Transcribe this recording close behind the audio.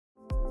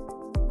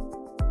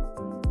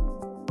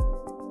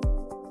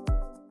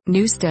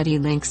New study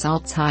links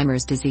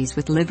Alzheimer's disease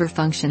with liver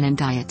function and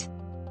diet.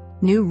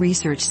 New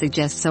research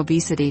suggests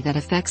obesity that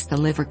affects the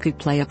liver could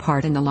play a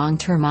part in the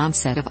long-term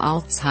onset of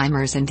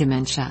Alzheimer's and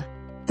dementia.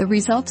 The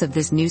results of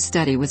this new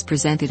study was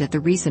presented at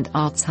the recent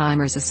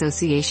Alzheimer's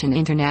Association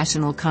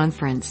International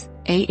Conference,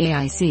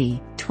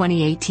 AAIC,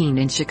 2018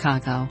 in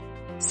Chicago.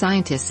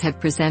 Scientists have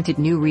presented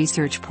new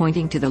research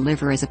pointing to the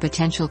liver as a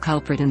potential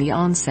culprit in the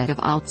onset of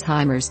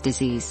Alzheimer's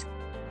disease.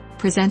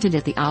 Presented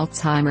at the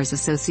Alzheimer's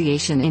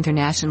Association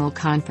International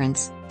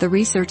Conference, the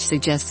research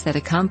suggests that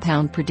a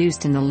compound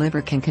produced in the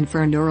liver can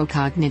confer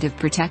neurocognitive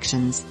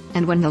protections,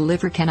 and when the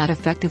liver cannot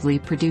effectively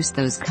produce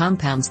those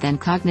compounds, then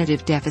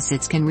cognitive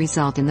deficits can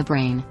result in the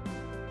brain.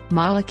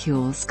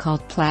 Molecules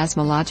called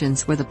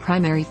plasmalogens were the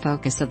primary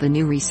focus of the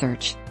new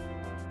research.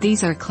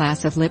 These are a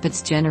class of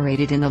lipids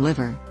generated in the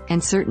liver,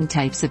 and certain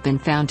types have been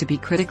found to be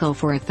critical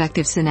for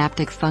effective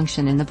synaptic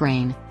function in the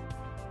brain.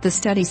 The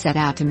study set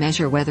out to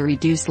measure whether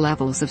reduced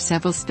levels of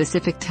several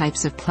specific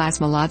types of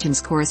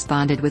plasmalogens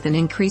corresponded with an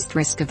increased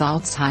risk of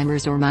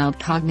Alzheimer's or mild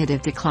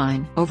cognitive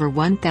decline. Over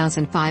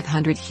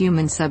 1,500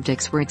 human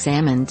subjects were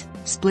examined,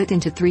 split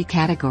into three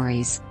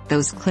categories: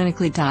 those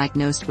clinically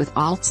diagnosed with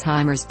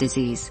Alzheimer's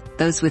disease,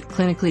 those with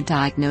clinically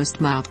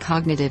diagnosed mild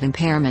cognitive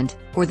impairment,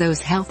 or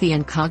those healthy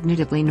and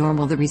cognitively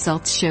normal. The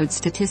results showed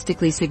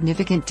statistically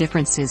significant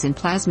differences in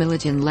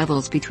plasmalogen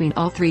levels between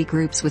all three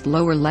groups, with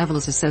lower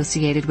levels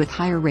associated with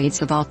higher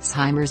rates of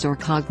Alzheimer's or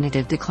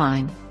cognitive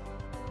decline.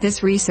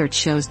 This research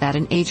shows that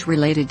an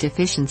age-related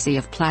deficiency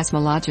of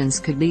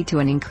plasmalogens could lead to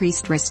an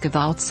increased risk of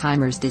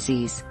Alzheimer's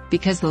disease,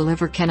 because the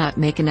liver cannot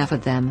make enough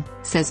of them,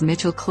 says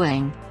Mitchell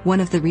Kling, one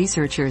of the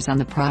researchers on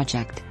the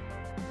project.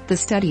 The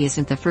study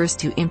isn't the first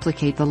to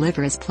implicate the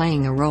liver as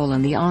playing a role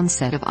in the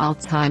onset of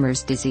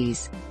Alzheimer's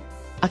disease.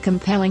 A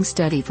compelling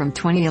study from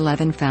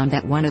 2011 found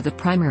that one of the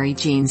primary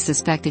genes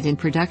suspected in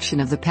production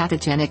of the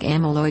pathogenic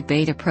amyloid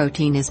beta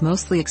protein is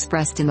mostly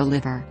expressed in the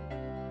liver.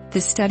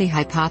 This study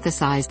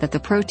hypothesized that the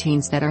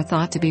proteins that are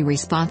thought to be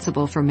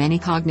responsible for many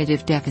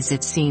cognitive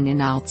deficits seen in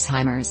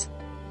Alzheimer's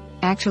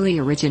actually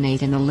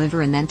originate in the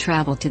liver and then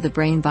travel to the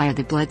brain via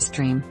the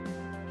bloodstream.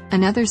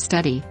 Another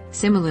study,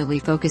 similarly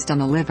focused on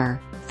the liver,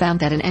 found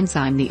that an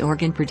enzyme the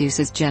organ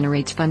produces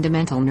generates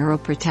fundamental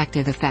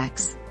neuroprotective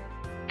effects.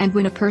 And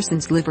when a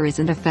person's liver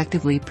isn't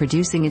effectively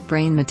producing it,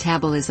 brain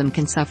metabolism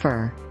can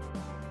suffer.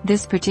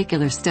 This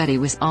particular study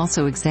was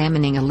also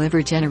examining a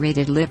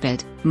liver-generated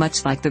lipid,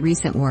 much like the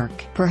recent work.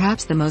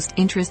 Perhaps the most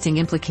interesting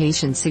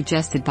implication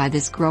suggested by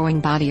this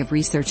growing body of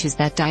research is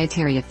that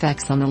dietary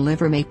effects on the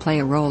liver may play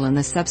a role in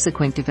the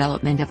subsequent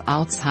development of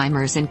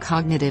Alzheimer's and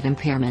cognitive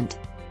impairment.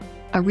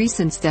 A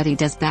recent study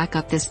does back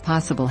up this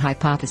possible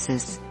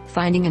hypothesis,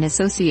 finding an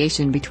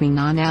association between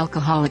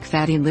non-alcoholic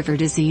fatty liver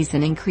disease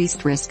and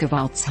increased risk of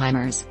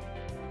Alzheimer's.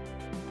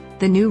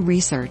 The new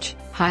research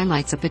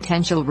highlights a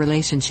potential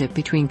relationship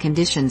between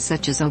conditions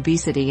such as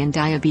obesity and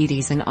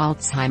diabetes and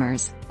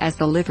Alzheimer's, as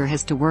the liver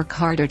has to work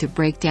harder to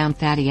break down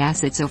fatty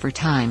acids over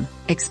time,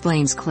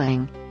 explains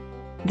Kling.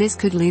 This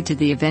could lead to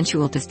the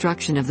eventual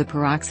destruction of the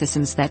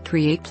peroxisomes that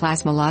create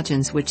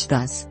plasmalogens, which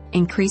thus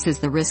increases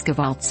the risk of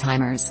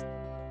Alzheimer's.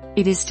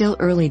 It is still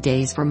early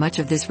days for much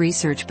of this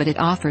research, but it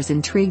offers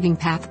intriguing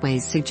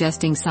pathways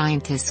suggesting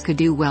scientists could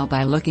do well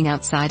by looking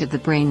outside of the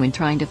brain when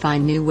trying to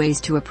find new ways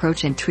to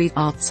approach and treat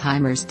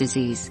Alzheimer's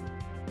disease.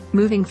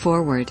 Moving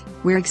forward,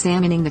 we're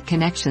examining the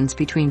connections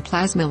between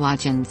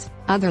plasmalogens,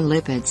 other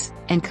lipids,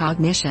 and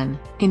cognition,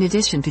 in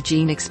addition to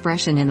gene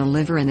expression in the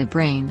liver and the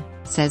brain,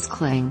 says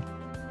Kling.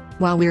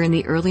 While we're in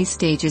the early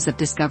stages of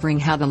discovering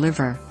how the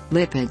liver,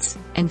 lipids,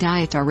 and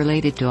diet are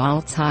related to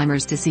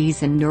Alzheimer's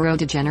disease and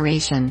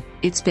neurodegeneration,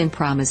 it's been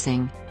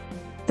promising.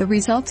 The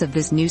results of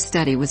this new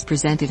study was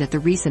presented at the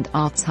recent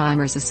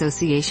Alzheimer's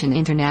Association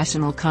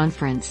International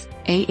Conference,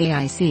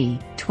 AAIC,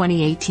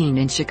 2018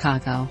 in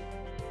Chicago.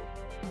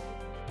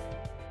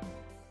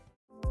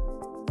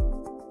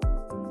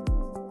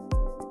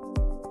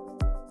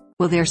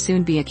 Will there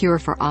soon be a cure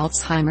for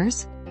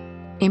Alzheimer's?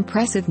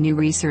 Impressive new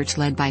research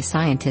led by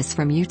scientists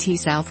from UT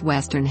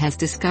Southwestern has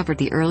discovered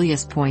the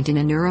earliest point in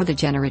a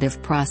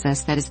neurodegenerative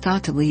process that is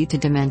thought to lead to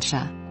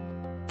dementia.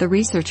 The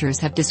researchers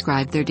have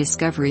described their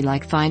discovery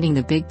like finding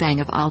the Big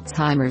Bang of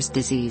Alzheimer's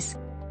disease.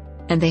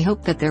 And they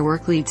hope that their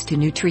work leads to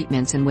new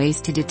treatments and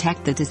ways to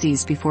detect the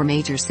disease before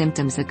major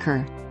symptoms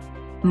occur.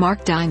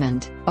 Mark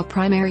Diamond, a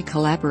primary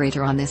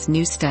collaborator on this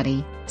new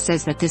study,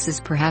 says that this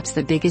is perhaps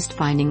the biggest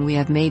finding we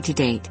have made to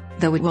date,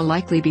 though it will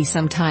likely be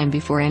some time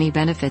before any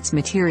benefits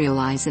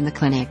materialize in the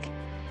clinic.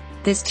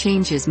 This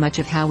changes much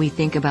of how we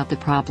think about the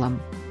problem.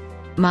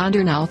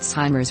 Modern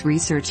Alzheimer's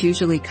research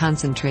usually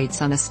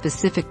concentrates on a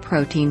specific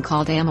protein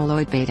called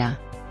amyloid beta.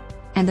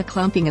 And the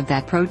clumping of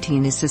that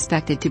protein is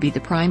suspected to be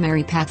the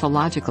primary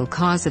pathological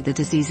cause of the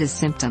disease's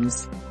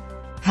symptoms.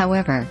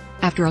 However,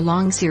 after a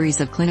long series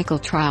of clinical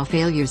trial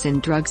failures in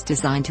drugs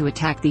designed to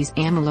attack these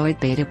amyloid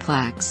beta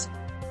plaques,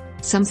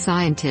 some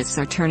scientists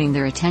are turning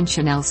their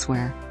attention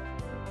elsewhere.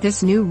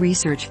 This new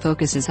research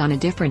focuses on a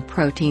different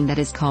protein that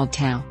is called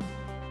tau.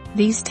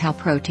 These tau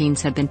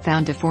proteins have been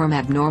found to form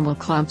abnormal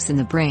clumps in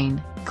the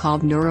brain,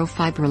 called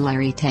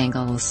neurofibrillary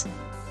tangles,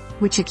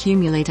 which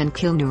accumulate and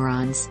kill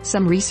neurons.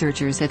 Some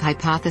researchers have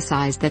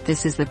hypothesized that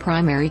this is the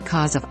primary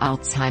cause of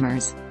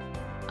Alzheimer's.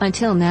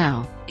 Until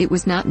now, it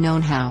was not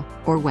known how,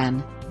 or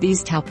when,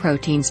 these tau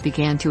proteins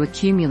began to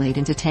accumulate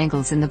into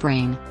tangles in the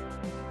brain.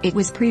 It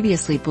was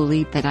previously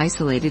believed that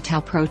isolated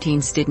tau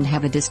proteins didn't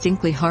have a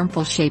distinctly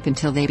harmful shape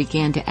until they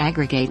began to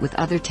aggregate with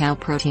other tau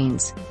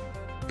proteins.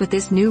 But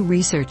this new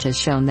research has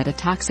shown that a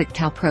toxic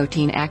tau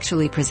protein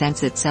actually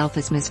presents itself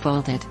as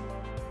misfolded,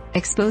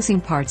 exposing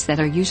parts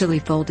that are usually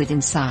folded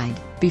inside,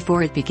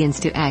 before it begins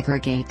to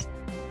aggregate.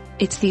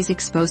 It's these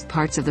exposed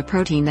parts of the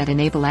protein that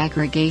enable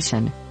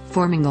aggregation,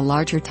 forming the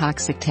larger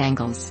toxic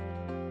tangles.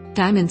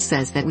 Diamond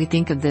says that we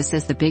think of this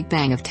as the Big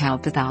Bang of tau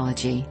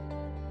pathology.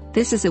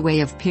 This is a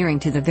way of peering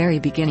to the very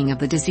beginning of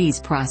the disease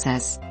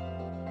process.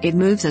 It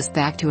moves us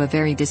back to a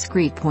very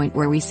discrete point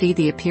where we see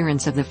the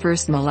appearance of the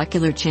first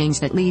molecular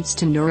change that leads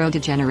to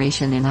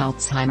neurodegeneration in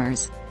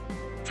Alzheimer's.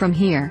 From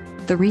here,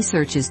 the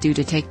research is due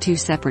to take two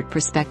separate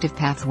prospective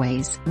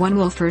pathways. One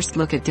will first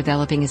look at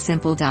developing a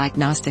simple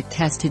diagnostic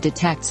test to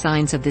detect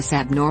signs of this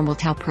abnormal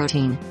tau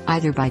protein,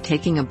 either by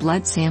taking a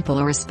blood sample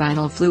or a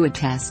spinal fluid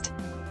test.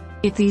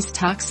 If these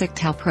toxic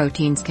tau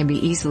proteins can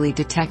be easily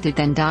detected,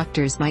 then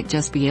doctors might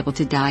just be able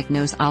to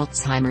diagnose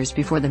Alzheimer's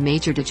before the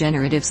major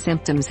degenerative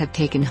symptoms have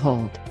taken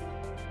hold.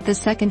 The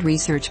second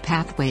research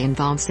pathway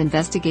involves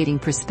investigating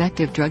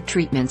prospective drug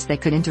treatments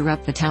that could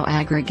interrupt the tau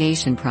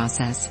aggregation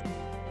process.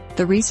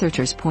 The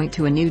researchers point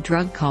to a new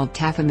drug called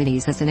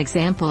tafamidis as an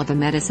example of a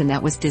medicine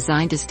that was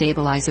designed to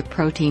stabilize a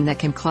protein that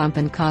can clump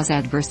and cause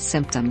adverse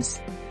symptoms.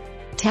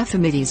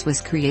 Tafamidis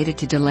was created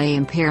to delay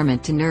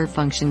impairment to nerve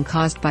function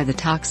caused by the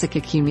toxic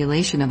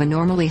accumulation of a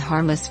normally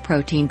harmless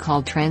protein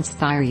called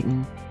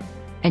transthyretin.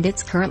 And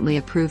it's currently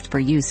approved for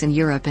use in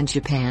Europe and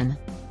Japan.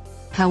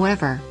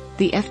 However,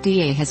 the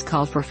FDA has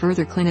called for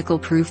further clinical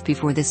proof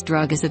before this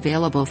drug is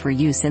available for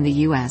use in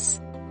the US.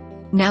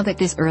 Now that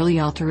this early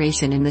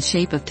alteration in the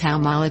shape of tau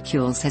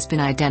molecules has been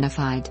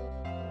identified,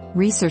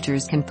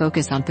 researchers can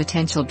focus on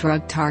potential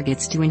drug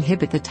targets to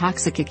inhibit the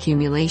toxic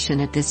accumulation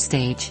at this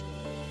stage.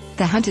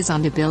 The hunt is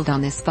on to build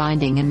on this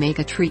finding and make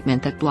a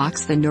treatment that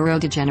blocks the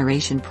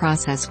neurodegeneration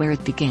process where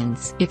it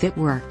begins. If it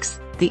works,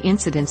 the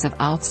incidence of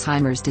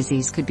Alzheimer's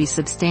disease could be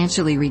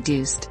substantially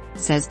reduced,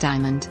 says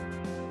Diamond.